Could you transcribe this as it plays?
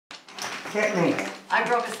Hit me. I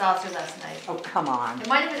broke a saucer last night. Oh, come on. It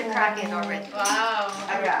might have been a crack in already. Wow.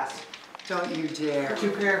 Yes. Don't you dare.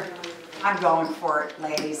 Too clear. I'm going for it,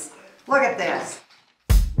 ladies. Look at this.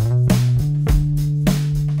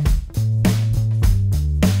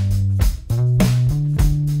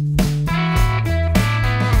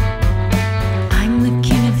 I'm the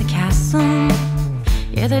king of the castle.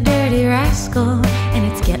 You're the dirty rascal. And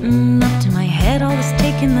it's getting up to my head, all this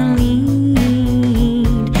taking the lead.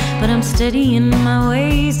 But I'm steady in my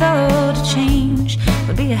ways, oh, to change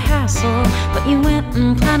would be a hassle. But you went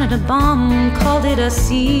and planted a bomb, called it a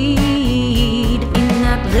seed. In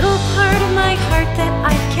that little part of my heart that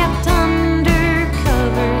I've kept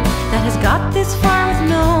undercover, that has got this far with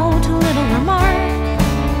no too little remark.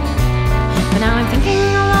 But now I'm thinking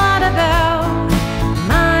a lot about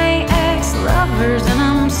my ex-lovers, and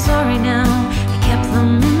I'm sorry now, I kept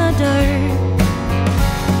them in the dirt.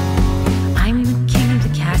 I'm the king of the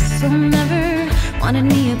castle, never wanted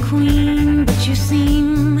me a queen, but you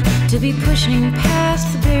seem to be pushing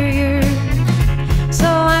past the barrier. So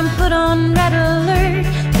I'm put on red alert,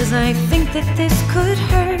 'cause I think that this could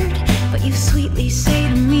hurt. But you sweetly say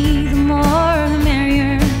to me, the more the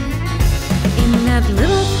merrier. In that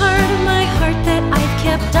little part of my heart that I've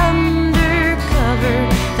kept undercover,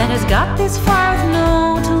 that has got this far with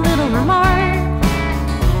no too little remark.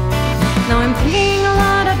 Now I'm thinking a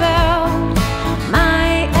lot about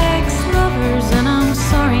my ex-lovers, and I'm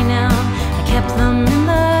sorry now, I kept them in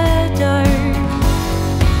the dark.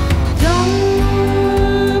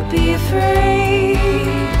 Don't be afraid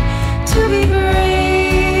to be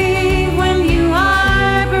brave when you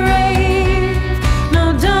are brave. No,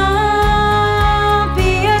 don't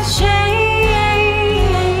be ashamed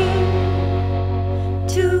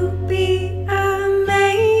to be amazing.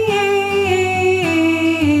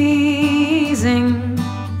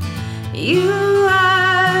 You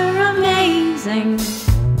are amazing.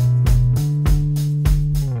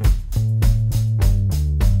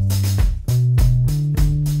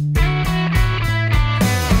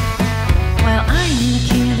 Well, I'm the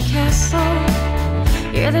king of the castle.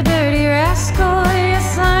 You're the dirty rascal.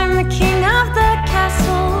 Yes, I'm the king of the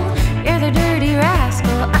castle. You're the dirty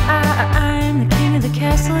rascal. I'm the king of the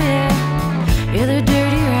castle, yeah. You're the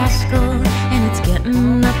dirty rascal. And it's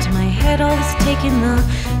getting up to my head, all this taking the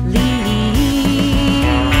lead.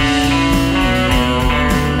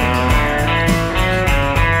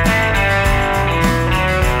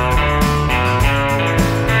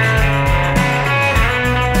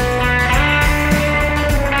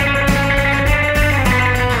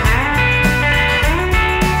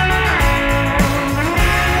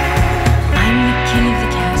 I'm the king of the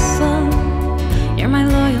castle. You're my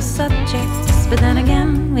loyal subjects. But then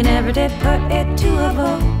again, we never did put it to a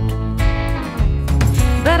vote.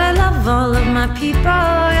 But I love all of my people,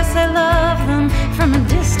 yes, I love them from a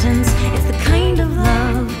distance. It's the kind of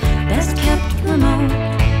love best kept remote.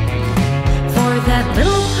 For that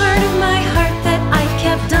little part of my heart that I've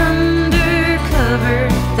kept undercover,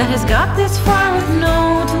 that has got this far with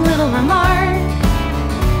no too little remark,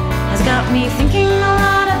 has got me thinking a